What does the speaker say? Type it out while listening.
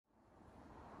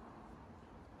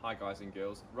Hi guys and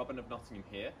girls, Robin of Nottingham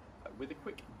here with a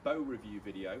quick bow review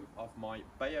video of my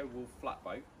BEOWULF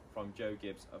flatbow from Joe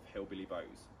Gibbs of HillBilly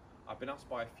Bows. I've been asked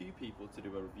by a few people to do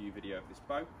a review video of this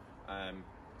bow,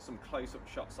 some close-up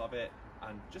shots of it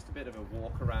and just a bit of a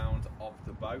walk around of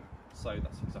the bow, so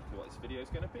that's exactly what this video is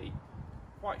going to be.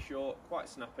 Quite short, quite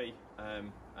snappy,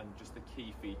 and just the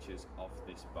key features of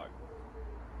this bow.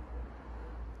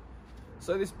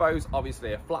 So this bow is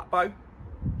obviously a flat bow.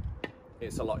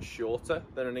 It's a lot shorter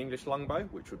than an English longbow,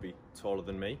 which would be taller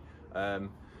than me.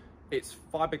 It's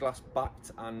fiberglass backed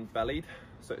and bellied,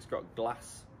 so it's got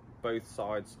glass both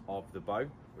sides of the bow,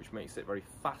 which makes it very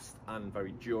fast and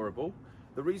very durable.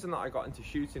 The reason that I got into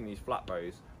shooting these flat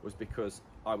bows was because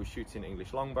I was shooting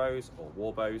English longbows or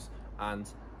war bows, and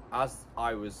as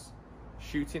I was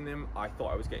shooting them, I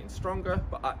thought I was getting stronger,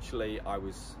 but actually I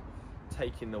was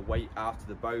taking the weight out of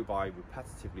the bow by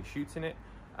repetitively shooting it.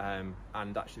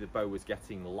 And actually the bow was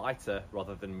getting lighter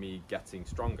rather than me getting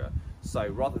stronger. So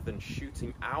rather than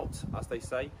shooting out, as they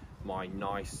say, my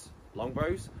nice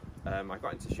longbows, I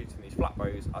got into shooting these flat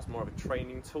bows as more of a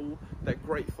training tool. They're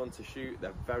great fun to shoot,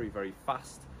 they're very, very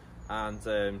fast,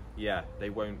 and yeah,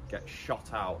 they won't get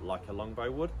shot out like a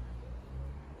longbow would.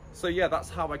 So yeah, that's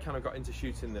how I kind of got into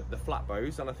shooting the flat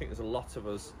bows, and I think there's a lot of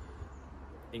us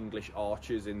English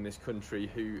archers in this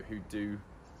country who do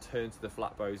turn to the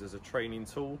flat bows as a training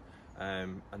tool,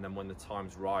 and then when the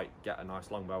time's right, get a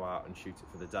nice longbow out and shoot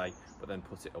it for the day, but then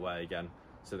put it away again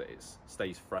so that it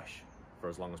stays fresh for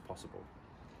as long as possible.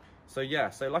 So yeah,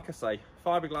 so like I say,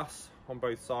 fiberglass on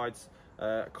both sides,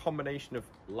 a combination of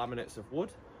laminates of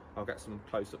wood. I'll get some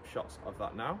close-up shots of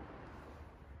that now.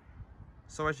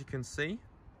 So as you can see,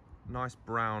 nice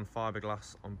brown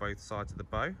fiberglass on both sides of the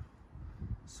bow,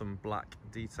 some black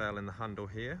detail in the handle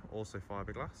here, also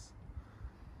fiberglass.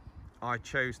 I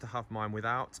chose to have mine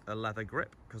without a leather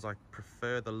grip because I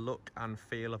prefer the look and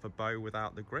feel of a bow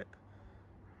without the grip,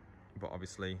 but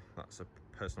obviously that's a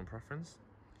personal preference.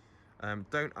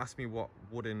 Don't ask me what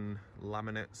wooden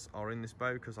laminates are in this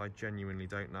bow because I genuinely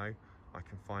don't know. I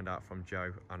can find out from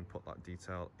Joe and put that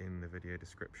detail in the video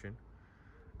description.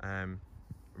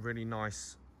 Really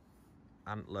nice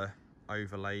antler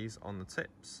overlays on the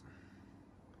tips,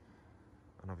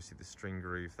 and obviously the string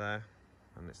groove there,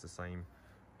 and it's the same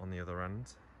on the other end.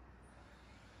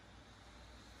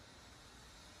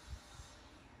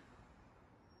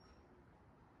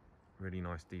 Really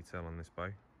nice detail on this bow.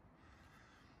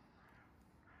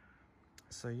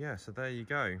 So yeah, so there you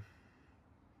go.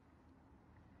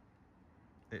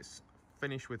 It's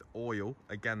finished with oil.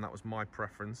 Again, that was my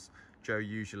preference. Joe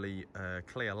usually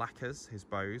clear lacquers his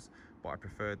bows, but I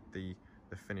preferred the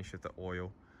finish of the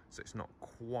oil, so it's not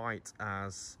quite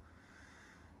as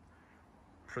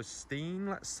pristine,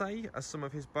 let's say, as some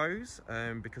of his bows,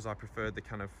 because I preferred the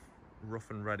kind of rough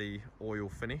and ready oil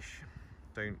finish.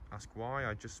 Don't ask why,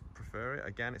 I just prefer it.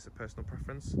 Again, it's a personal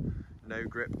preference. No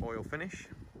grip oil finish,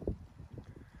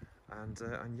 and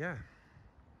yeah,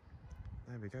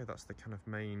 there we go. That's the kind of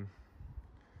main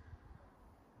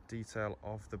detail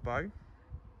of the bow.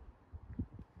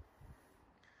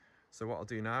 So what I'll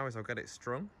do now is I'll get it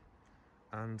strung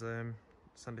and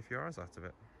send a few arrows out of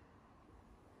it.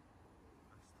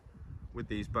 With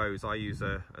these bows, I use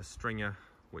a stringer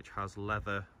which has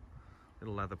little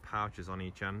leather pouches on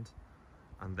each end,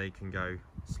 and they can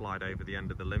slide over the end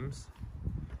of the limbs,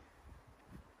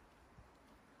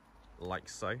 like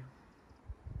so.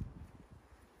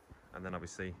 And then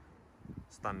obviously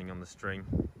standing on the string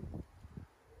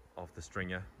of the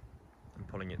stringer and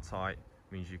pulling it tight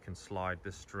means you can slide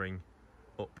the string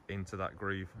up into that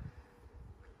groove.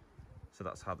 So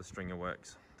that's how the stringer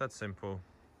works. That's simple.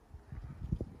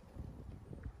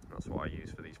 That's what I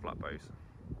use for these flat bows.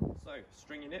 So,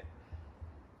 stringing it.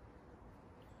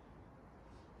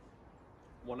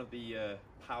 One of the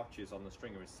pouches on the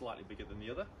stringer is slightly bigger than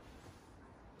the other,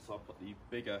 so I'll put the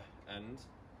bigger end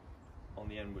on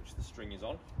the end which the string is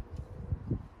on,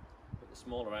 put the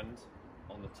smaller end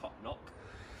on the top knock,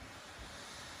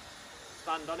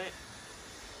 stand on it,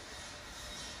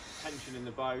 tension in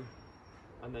the bow,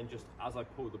 and then just as I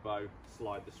pull the bow,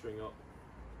 slide the string up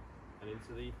and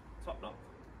into the top knock.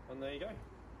 And there you go.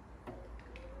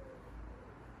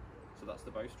 So that's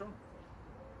the bow strung.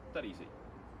 That easy.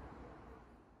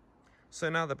 So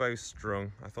now the bow's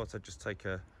strung, I thought I'd just take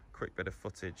a quick bit of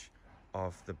footage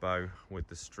of the bow with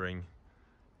the string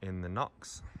in the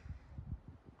nocks.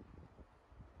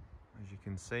 As you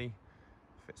can see,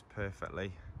 fits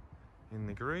perfectly in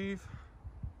the groove.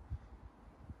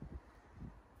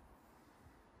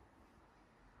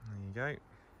 There you go.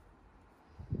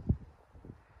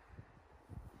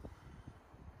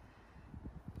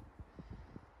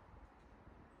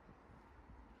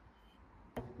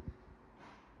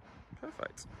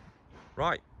 Perfect.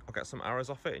 Right, I'll get some arrows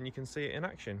off it and you can see it in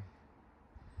action.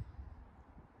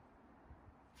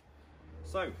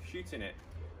 So, shooting it.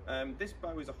 This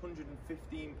bow is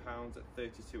 115 pounds at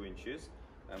 32 inches.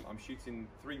 I'm shooting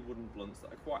 3 wooden blunts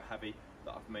that are quite heavy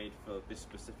that I've made for this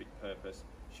specific purpose,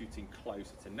 shooting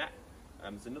closer to net.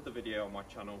 There's another video on my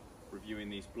channel reviewing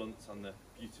these blunts and the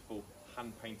beautiful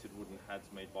hand-painted wooden heads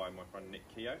made by my friend Nick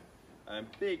Keogh.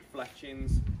 Big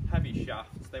fletchings, heavy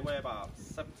shafts. They weigh about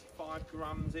 75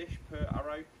 grams-ish per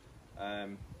arrow,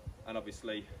 and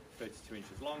obviously 32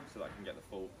 inches long, so that I can get the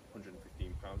full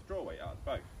 115 pounds draw weight out of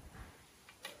the bow.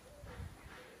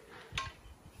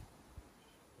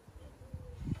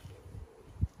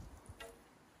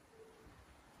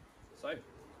 So,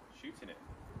 shooting it.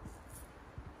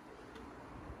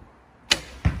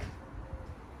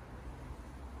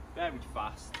 Very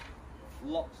fast,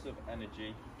 lots of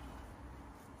energy.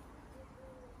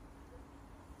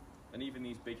 And even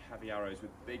these big heavy arrows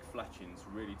with big fletchings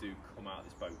really do come out of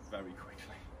this bow very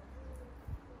quickly.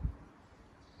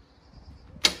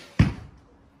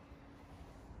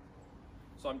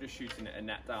 So I'm just shooting at a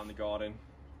net down the garden,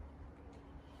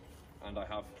 and I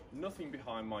have nothing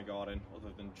behind my garden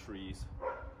other than trees,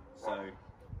 so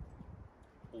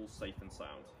all safe and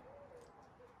sound.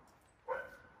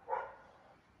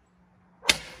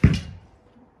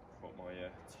 Got my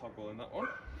toggle in that one.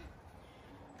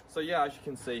 So yeah, as you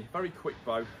can see, very quick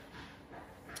bow,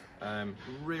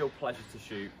 real pleasure to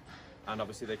shoot, and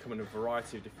obviously they come in a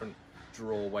variety of different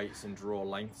draw weights and draw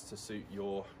lengths to suit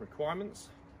your requirements.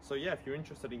 So yeah, if you're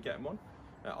interested in getting one,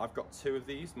 I've got 2 of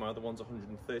these. My other one's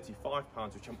 135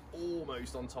 pounds, which I'm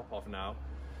almost on top of now.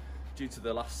 Due to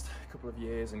the last couple of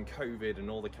years and COVID and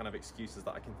all the kind of excuses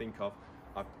that I can think of,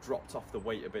 I've dropped off the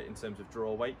weight a bit in terms of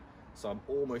draw weight. So I'm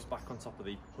almost back on top of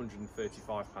the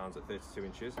 135 pounds at 32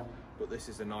 inches. But this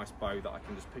is a nice bow that I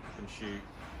can just pick up and shoot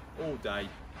all day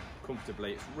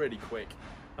comfortably. It's really quick,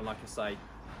 and like I say,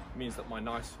 it means that my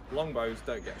nice long bows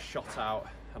don't get shot out,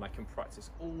 and I can practice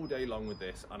all day long with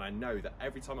this, and I know that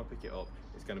every time I pick it up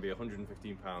it's going to be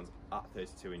 115 pounds at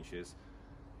 32 inches,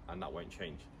 and that won't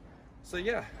change. So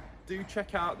yeah, do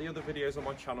check out the other videos on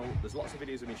my channel. There's lots of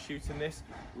videos of me shooting this,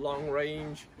 long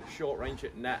range, short range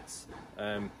at nets,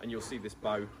 and you'll see this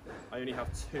bow. I only have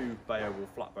 2 BEOWULF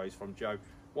flat bows from Joe.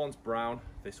 One's brown,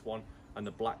 this one, and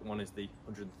the black one is the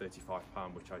 135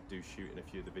 pound, which I do shoot in a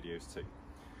few of the videos too.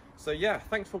 So yeah,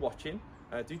 thanks for watching.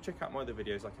 Do check out my other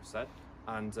videos, like I've said,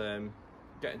 and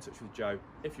get in touch with Joe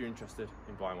if you're interested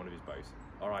in buying one of his bows.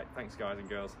 All right, thanks guys and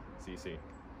girls. See you soon.